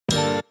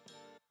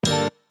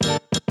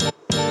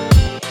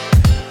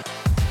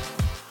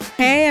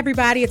Hey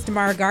everybody, it's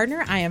Damara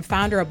Gardner. I am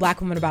founder of Black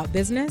Women About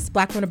Business.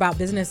 Black Women About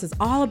Business is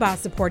all about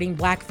supporting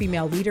Black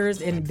female leaders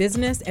in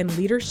business and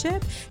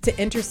leadership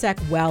to intersect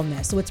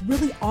wellness. So it's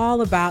really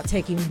all about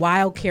taking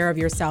wild care of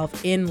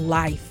yourself in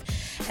life.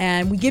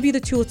 And we give you the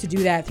tools to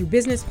do that through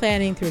business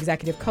planning, through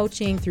executive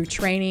coaching, through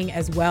training,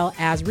 as well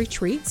as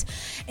retreats.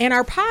 And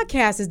our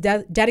podcast is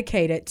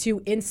dedicated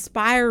to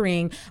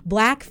inspiring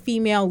Black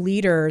female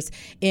leaders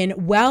in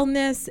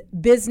wellness,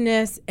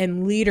 business,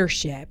 and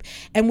leadership.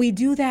 And we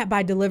do that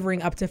by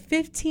delivering up to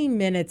 15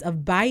 minutes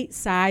of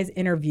bite-sized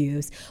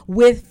interviews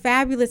with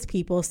fabulous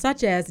people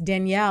such as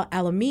Danielle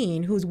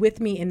El-Amin, who's with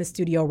me in the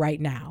studio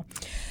right now.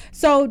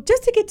 So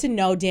just to get to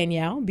know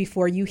Danielle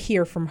before you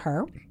hear from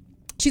her,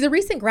 she's a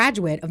recent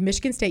graduate of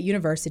Michigan State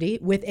University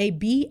with a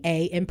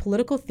BA in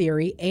political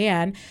theory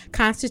and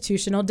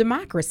constitutional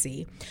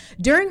democracy.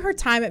 During her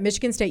time at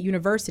Michigan State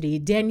University,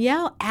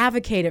 Danielle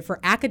advocated for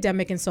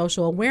academic and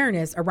social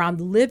awareness around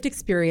the lived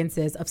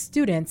experiences of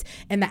students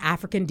in the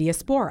African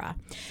diaspora.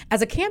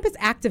 As a campus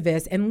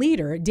activist and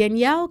leader,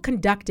 Danielle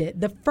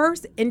conducted the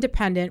first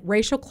independent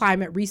racial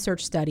climate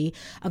research study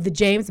of the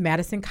James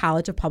Madison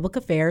College of Public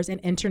Affairs and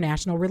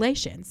International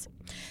Relations.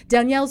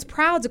 Danielle is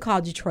proud to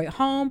call Detroit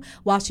home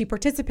while she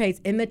participates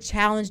in the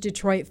Challenge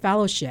Detroit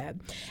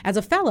Fellowship. As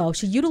a fellow,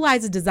 she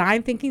utilizes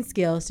design thinking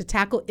skills to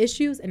tackle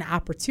issues and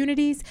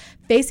opportunities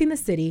facing the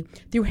city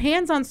through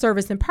hands-on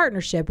service and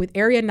partnership with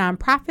area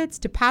nonprofits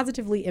to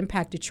positively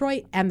impact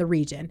Detroit and the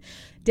region.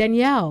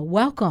 Danielle,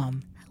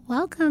 welcome.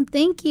 Welcome.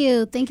 Thank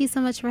you. Thank you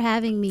so much for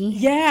having me.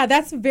 Yeah,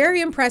 that's a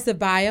very impressive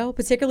bio,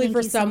 particularly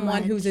for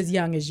someone who's as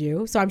young as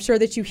you. So I'm sure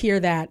that you hear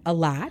that a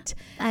lot.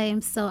 I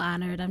am so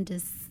honored.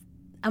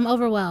 I'm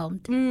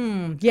overwhelmed.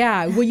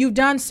 Yeah. Well, you've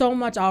done so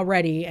much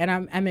already, and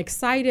I'm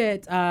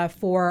excited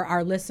for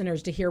our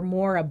listeners to hear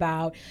more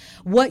about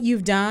what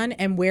you've done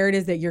and where it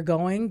is that you're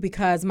going,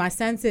 because my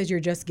sense is you're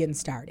just getting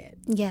started.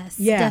 Yes,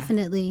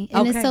 definitely.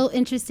 And It's so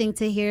interesting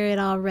to hear it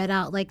all read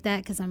out like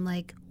that, because I'm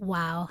like,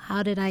 wow,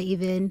 how did I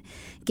even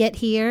get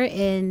here?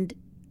 And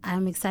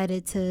I'm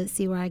excited to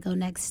see where I go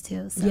next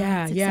too. So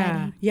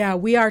Yeah,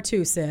 we are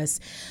too, sis.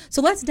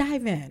 So let's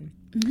dive in.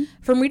 Mm-hmm.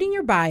 From reading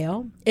your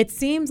bio, it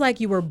seems like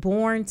you were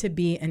born to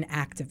be an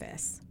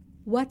activist.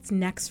 What's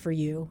next for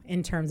you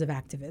in terms of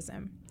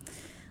activism?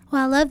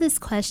 Well, I love this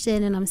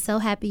question, and I'm so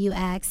happy you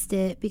asked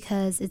it,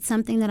 because it's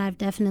something that I've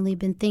definitely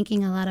been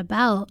thinking a lot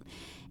about.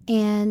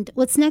 And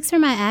what's next for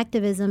my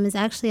activism is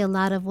actually a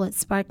lot of what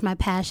sparked my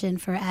passion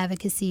for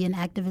advocacy and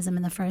activism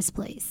in the first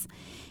place.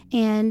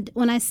 And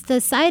when I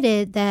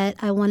decided that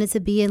I wanted to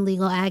be a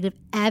legal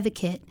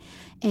advocate,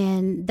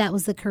 and that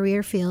was the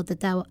career field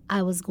that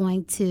I was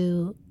going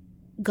to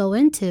go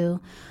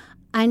into,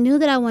 I knew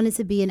that I wanted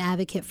to be an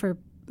advocate for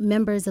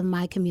members of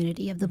my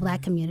community, of the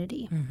Black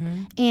community.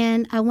 Mm-hmm.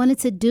 And I wanted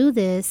to do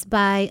this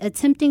by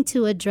attempting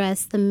to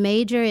address the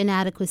major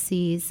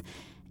inadequacies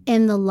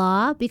in the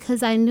law,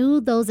 because I knew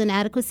those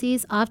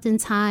inadequacies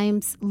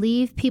oftentimes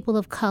leave people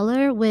of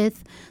color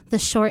with the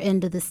short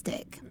end of the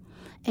stick.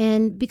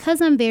 And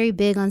because I'm very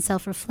big on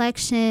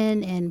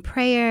self-reflection and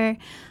prayer,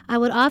 I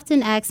would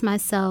often ask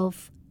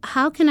myself,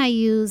 how can I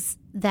use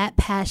that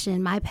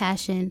passion, my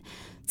passion,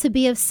 to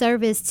be of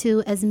service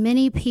to as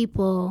many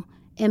people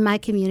in my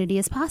community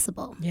as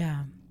possible?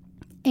 Yeah.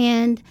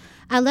 And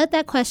I let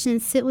that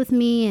question sit with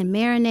me and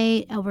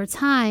marinate over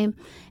time.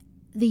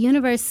 The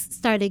universe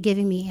started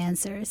giving me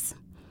answers.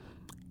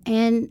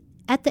 And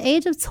at the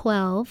age of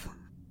 12,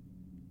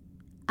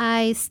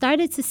 I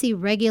started to see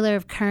regular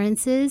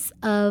occurrences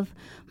of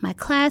my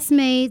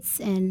classmates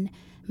and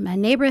my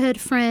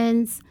neighborhood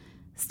friends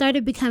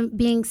started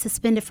being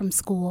suspended from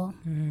school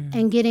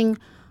and getting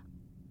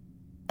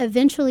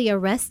eventually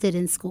arrested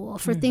in school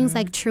for things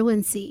like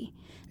truancy,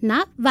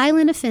 not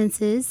violent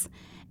offenses,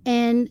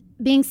 and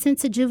being sent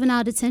to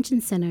juvenile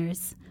detention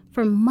centers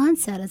for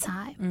months at a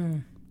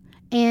time.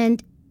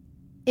 And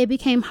it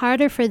became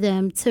harder for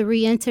them to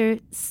reenter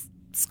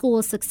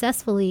school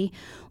successfully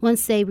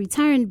once they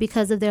returned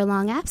because of their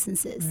long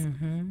absences.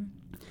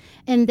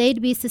 And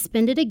they'd be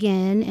suspended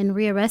again and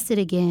rearrested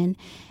again.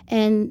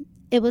 And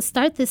it would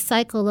start this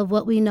cycle of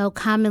what we know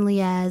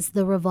commonly as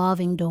the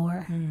revolving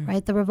door,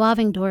 right? The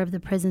revolving door of the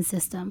prison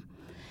system.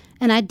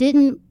 And I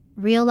didn't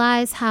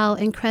realize how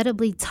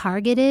incredibly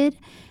targeted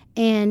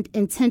and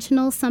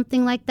intentional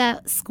something like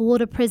that school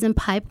to prison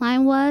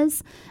pipeline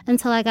was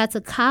until I got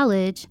to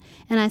college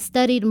and I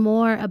studied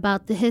more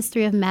about the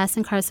history of mass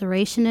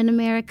incarceration in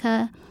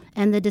America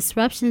and the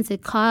disruptions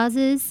it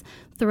causes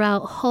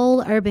throughout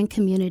whole urban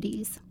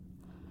communities.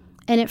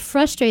 And it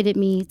frustrated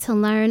me to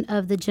learn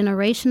of the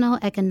generational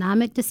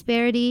economic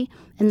disparity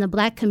in the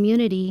Black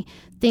community,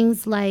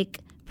 things like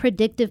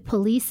predictive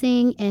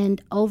policing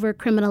and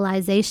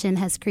over-criminalization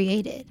has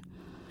created.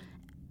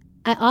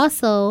 I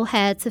also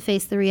had to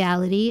face the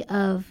reality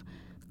of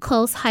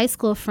close high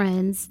school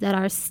friends that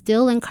are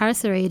still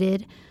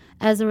incarcerated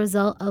as a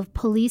result of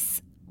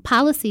police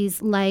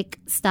policies like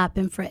stop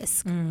and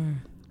frisk.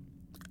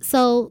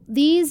 So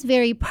these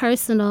very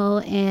personal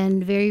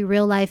and very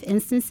real-life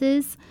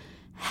instances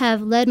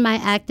have led my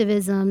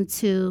activism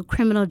to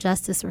criminal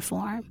justice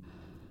reform.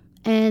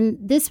 And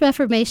this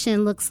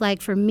reformation looks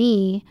like, for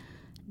me,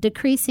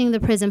 decreasing the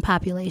prison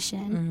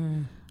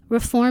population,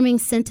 reforming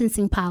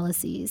sentencing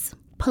policies,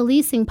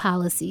 policing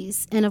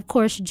policies, and of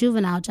course,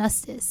 juvenile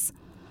justice.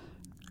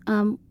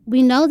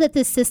 We know that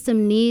this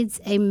system needs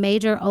a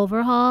major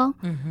overhaul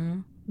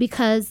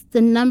because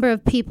the number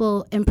of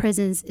people in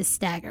prisons is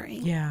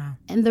staggering. Yeah.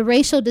 And the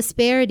racial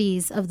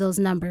disparities of those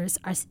numbers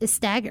is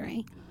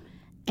staggering.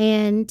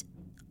 And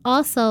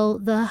also,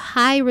 the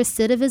high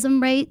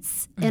recidivism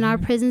rates in our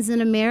prisons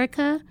in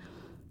America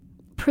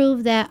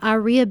prove that our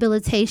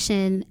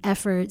rehabilitation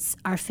efforts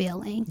are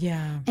failing.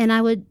 Yeah. And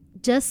I would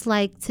just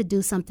like to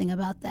do something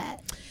about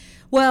that.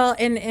 Well,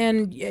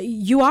 and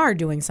you are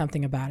doing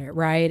something about it,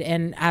 right?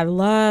 And I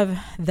love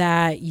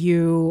that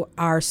you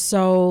are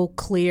so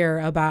clear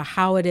about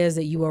how it is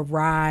that you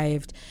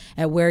arrived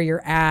at where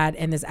you're at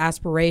and this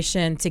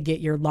aspiration to get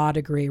your law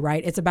degree,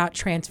 right? It's about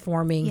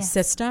transforming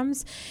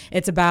systems.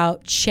 It's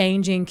about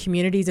changing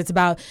communities. It's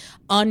about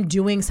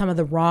undoing some of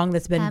the wrong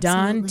that's been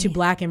done to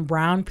Black and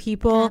brown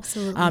people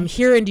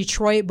here in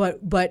Detroit,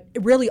 but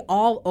really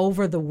all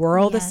over the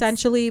world,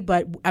 essentially.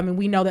 But I mean,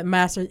 we know that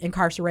mass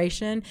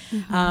incarceration,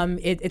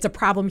 it's a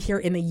problem here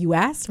in the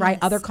U.S., right?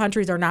 Other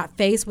countries are not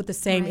faced with the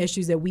same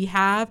issues that we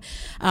have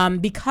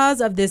because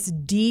of this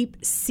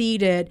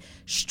deep-seated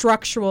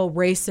structural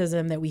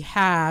racism that we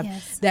have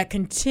that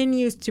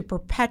continues to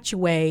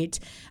perpetuate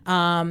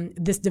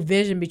this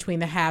division between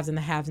the haves and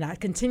the have-not,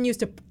 continues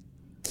to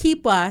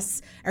keep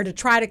us, or to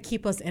try to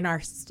keep us in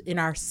our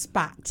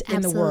spot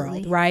in the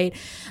world, right?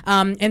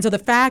 And so the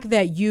fact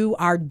that you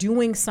are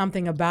doing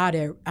something about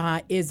it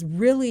is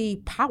really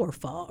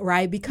powerful,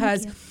 right?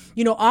 Because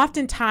you know,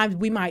 oftentimes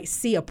we might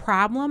see a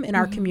problem in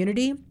our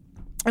community,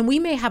 and we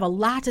may have a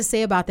lot to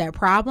say about that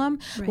problem,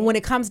 but when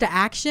it comes to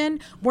action,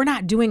 we're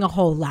not doing a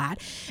whole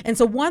lot. And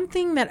so one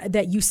thing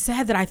that you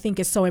said that I think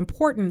is so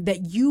important,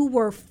 that you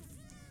were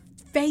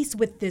faced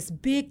with this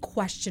big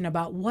question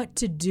about what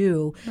to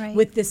do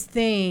with this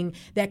thing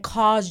that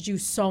caused you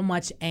so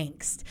much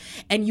angst.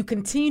 And you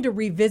continue to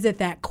revisit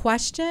that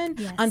question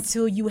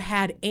until you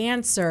had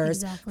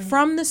answers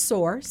from the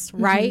source,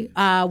 right?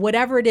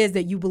 Whatever it is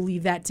that you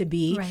believe that to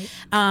be.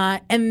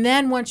 And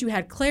then once you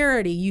had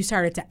clarity, you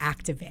started to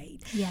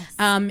activate.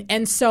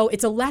 And so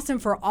it's a lesson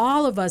for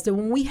all of us that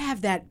when we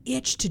have that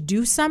itch to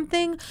do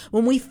something,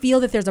 when we feel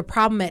that there's a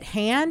problem at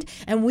hand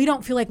and we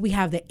don't feel like we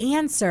have the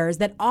answers,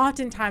 that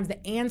oftentimes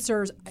the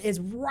answers is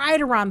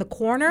right around the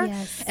corner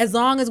as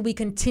long as we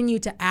continue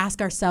to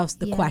ask ourselves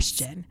the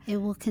question.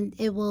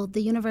 The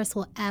universe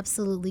will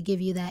absolutely give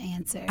you that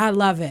answer. I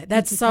love it.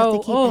 That's so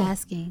have to keep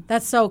asking.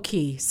 That's so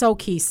key,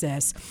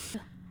 sis.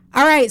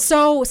 All right,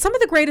 so some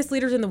of the greatest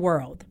leaders in the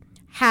world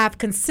have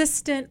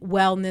consistent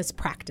wellness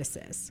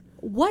practices.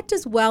 What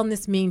does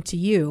wellness mean to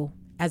you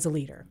as a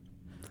leader?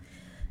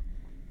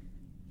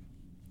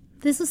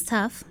 This was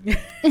tough.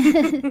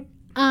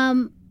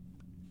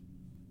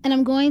 And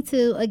I'm going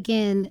to,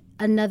 again,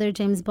 another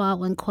James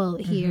Baldwin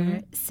quote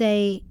here,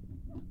 say,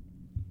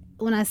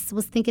 when I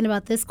was thinking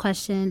about this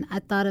question, I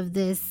thought of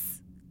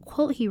this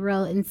quote he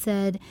wrote and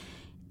said,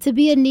 "To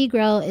be a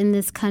Negro in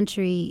this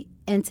country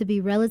and to be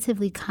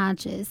relatively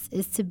conscious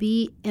is to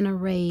be in a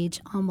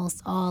rage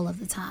almost all of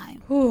the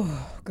time." Ooh,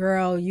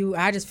 girl,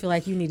 I just feel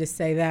like you need to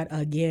say that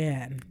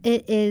again.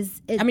 It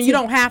is. I mean, you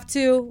don't have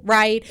to,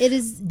 right? It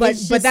is. But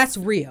that's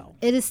real.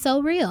 It is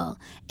so real.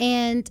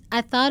 And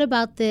I thought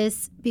about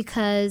this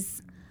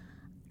because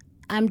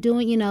I'm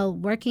doing,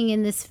 working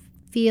in this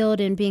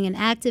field and being an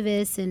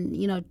activist and,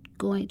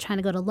 trying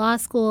to go to law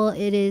school.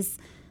 It is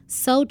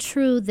so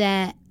true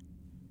that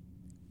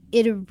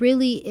it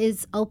really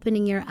is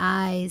opening your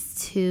eyes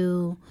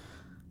to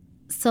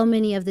so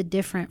many of the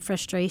different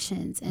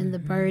frustrations and the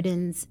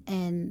burdens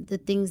and the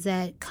things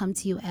that come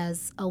to you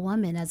as a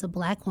woman, as a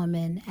Black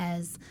woman,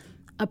 as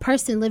a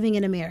person living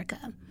in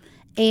America.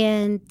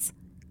 And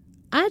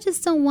I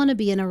just don't want to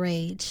be in a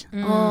rage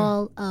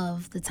all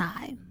of the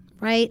time,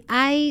 right?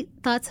 I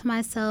thought to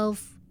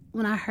myself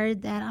when I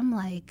heard that, I'm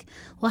like,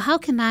 well, how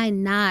can I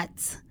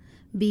not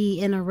be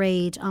in a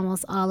rage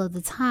almost all of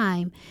the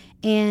time?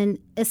 And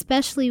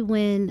especially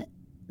when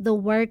the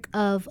work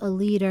of a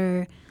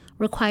leader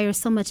requires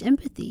so much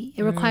empathy.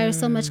 It requires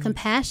so much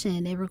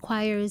compassion. It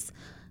requires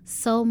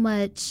so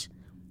much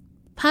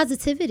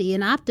positivity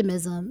and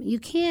optimism. You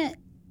can't,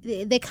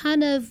 they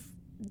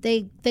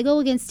go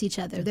against each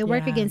other. They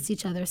work against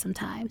each other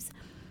sometimes.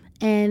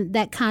 And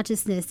that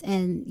consciousness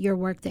and your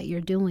work that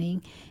you're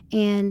doing.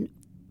 And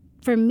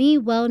for me,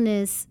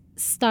 wellness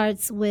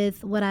starts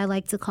with what I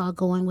like to call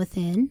going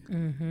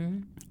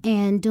within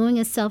and doing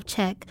a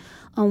self-check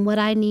on what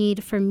I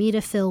need for me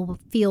to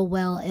feel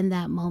well in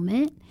that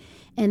moment.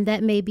 And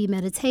that may be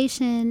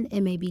meditation,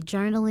 it may be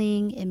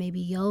journaling, it may be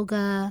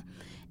yoga,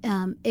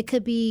 it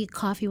could be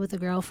coffee with a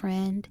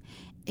girlfriend,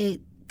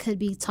 it could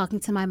be talking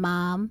to my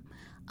mom.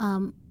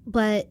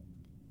 But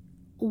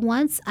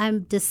once I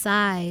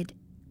decide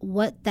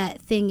what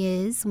that thing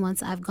is,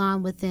 once I've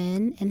gone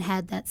within and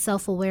had that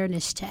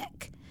self-awareness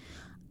check,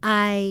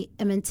 I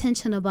am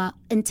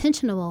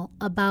intentional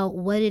about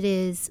what it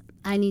is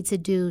I need to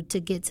do to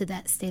get to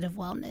that state of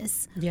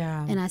wellness.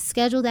 Yeah. And I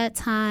schedule that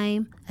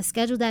time. I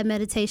schedule that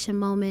meditation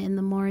moment in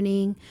the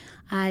morning.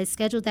 I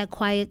schedule that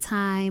quiet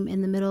time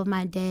in the middle of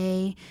my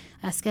day.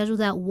 I schedule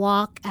that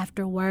walk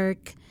after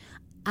work.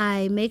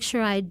 I make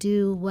sure I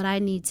do what I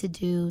need to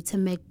do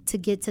to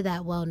get to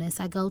that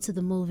wellness. I go to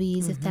the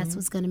movies if that's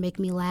what's going to make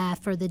me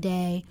laugh for the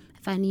day,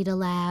 if I need a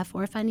laugh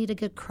or if I need a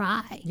good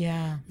cry.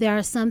 Yeah. There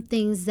are some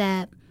things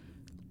that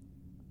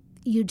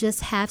you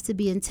just have to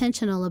be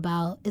intentional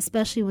about,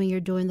 especially when you're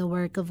doing the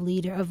work of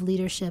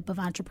leadership, of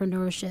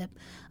entrepreneurship,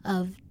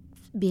 of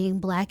being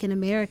Black in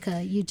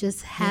America. You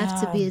just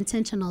have to be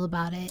intentional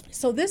about it.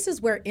 So this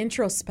is where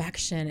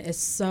introspection is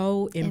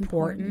so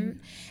important.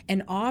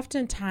 And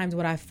oftentimes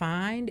what I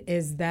find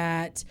is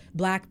that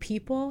Black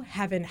people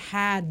haven't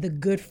had the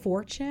good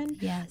fortune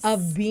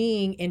of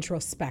being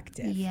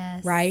introspective,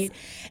 right?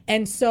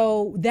 And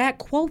so that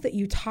quote that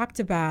you talked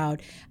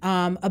about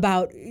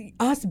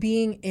us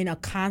being in a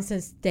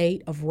constant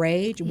state of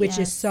rage, which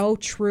is so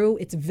true,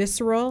 it's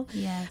visceral,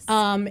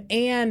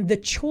 and the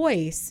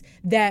choice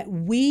that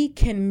we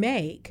can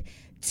make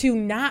to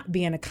not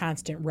be in a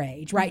constant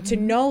rage, right? To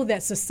know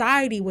that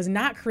society was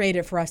not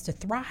created for us to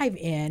thrive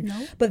in,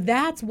 but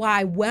that's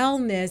why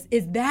wellness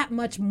is that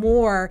much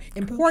more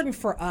important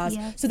for us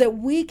so that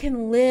we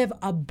can live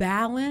a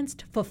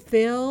balanced,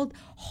 fulfilled,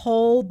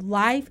 whole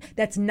life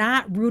that's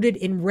not rooted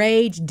in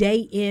rage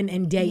day in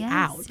and day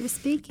out. You're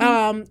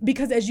speaking.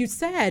 Because as you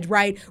said,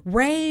 right,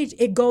 rage,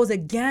 it goes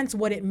against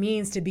what it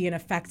means to be an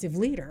effective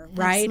leader,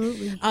 right?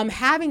 Absolutely.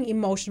 Having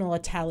emotional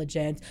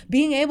intelligence,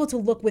 being able to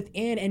look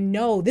within and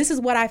know this is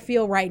what I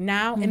feel right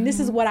now and this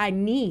is what I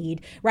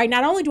need, right?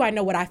 Not only do I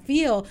know what I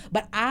feel,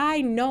 but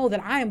I know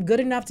that I am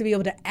good enough to be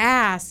able to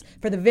ask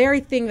for the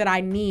very thing that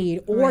I need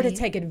or to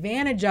take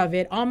advantage of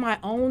it on my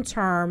own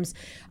terms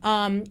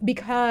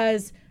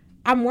because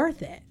I'm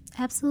worth it.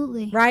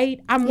 Absolutely.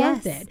 Right? I'm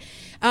worth it.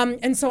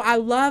 And so I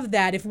love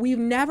that. If we've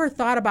never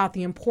thought about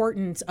the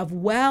importance of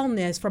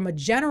wellness from a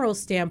general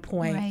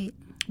standpoint,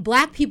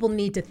 Black people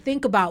need to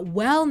think about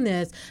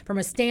wellness from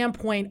a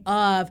standpoint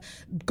of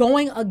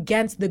going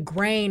against the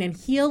grain and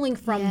healing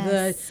from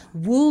the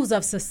wolves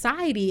of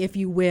society, if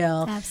you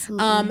will,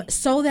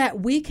 so that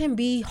we can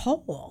be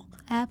whole.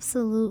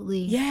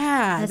 Absolutely.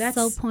 Yeah. That's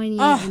so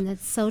poignant and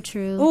that's so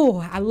true.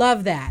 Oh, I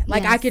love that.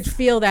 Like I could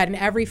feel that in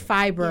every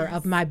fiber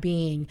of my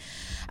being.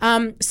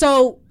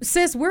 So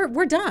sis,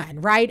 we're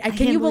done, right?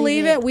 Can you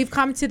believe it? We've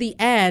come to the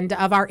end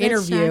of our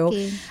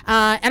interview.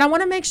 And I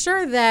want to make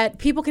sure that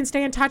people can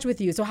stay in touch with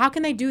you. So how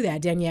can they do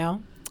that,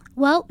 Danielle?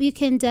 Well, you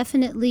can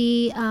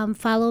definitely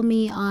follow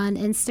me on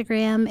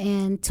Instagram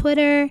and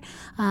Twitter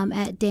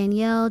at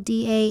Danielle,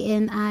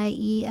 DANIELLE.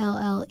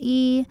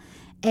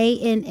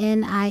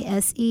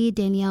 ANNISE,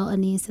 Danielle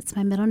Anise, that's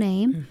my middle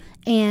name.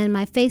 And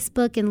my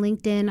Facebook and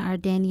LinkedIn are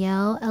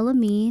Danielle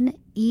El-Amin,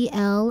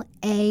 ELAMIN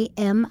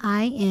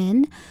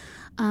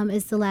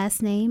is the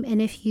last name.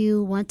 And if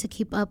you want to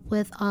keep up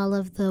with all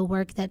of the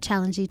work that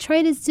Challenge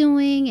Detroit is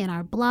doing and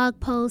our blog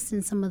posts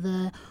and some of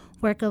the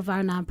work of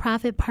our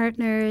nonprofit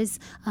partners,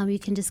 you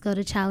can just go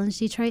to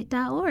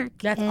challengedetroit.org.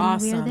 That's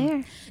awesome. We're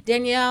there.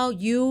 Danielle,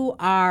 you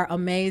are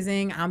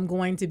amazing. I'm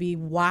going to be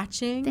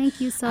watching.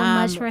 Thank you so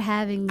much for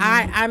having me.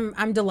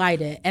 I'm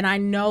delighted. And I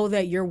know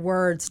that your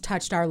words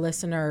touched our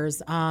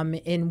listeners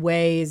in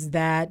ways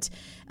that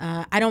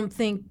I don't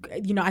think,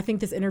 I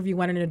think this interview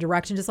went in a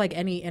direction, just like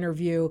any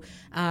interview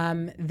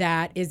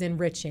that is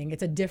enriching.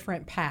 It's a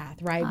different path,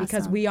 right? Awesome.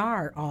 Because we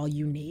are all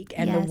unique.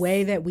 And the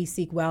way that we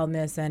seek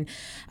wellness and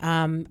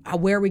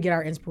where we get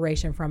our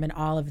inspiration from and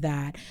all of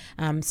that.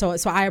 So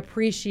I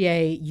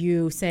appreciate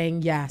you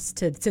saying yes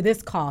to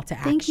this call to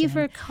action.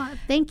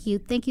 Thank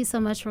you so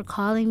much for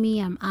calling me.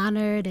 I'm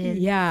honored.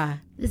 And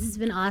this has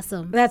been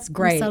awesome. That's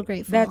great. I'm so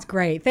grateful. That's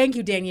great. Thank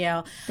you,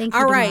 Danielle. Thank you,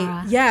 All right.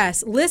 Damara.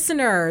 Yes.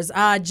 Listeners,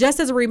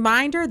 just as a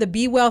reminder, the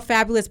Be Well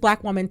Fabulous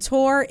Black Woman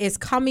Tour is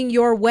coming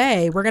your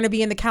way. We're going to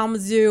be in the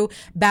Kalamazoo,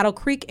 Battle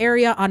Creek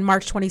area on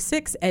March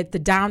 26th at the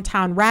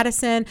downtown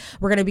Radisson.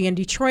 We're going to be in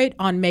Detroit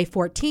on May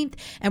 14th,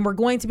 and we're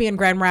going to be in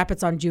Grand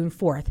Rapids on June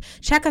 4th.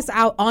 Check us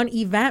out on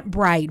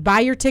Eventbrite.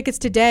 Buy your tickets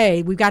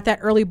today. We've got that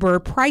early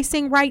bird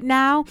pricing right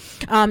now.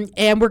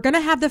 And we're going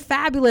to have the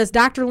fabulous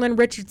Dr. Lynn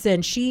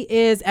Richardson. She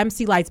is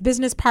MC Light's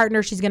business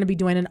partner. She's going to be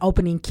doing an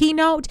opening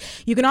keynote.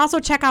 You can also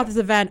check out this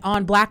event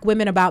on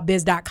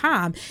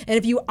blackwomenaboutbiz.com. And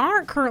if you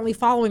aren't currently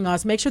following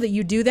us, make sure that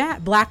you do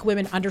that.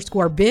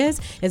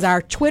 blackwomen_biz is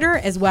our Twitter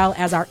as well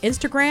as our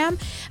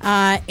Instagram.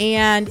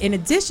 And in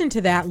addition to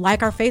that,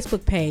 like our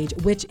Facebook page,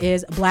 which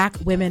is Black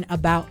Women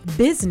About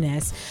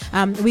Business.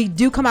 We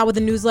do come out with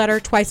a newsletter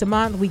twice a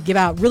month. We give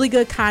out really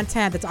good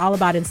content that's all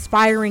about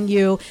inspiring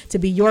you to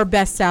be your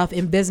best self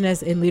in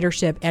business, in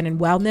leadership, and in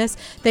wellness.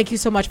 Thank you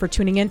so much for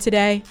tuning in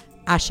today.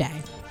 Ashe.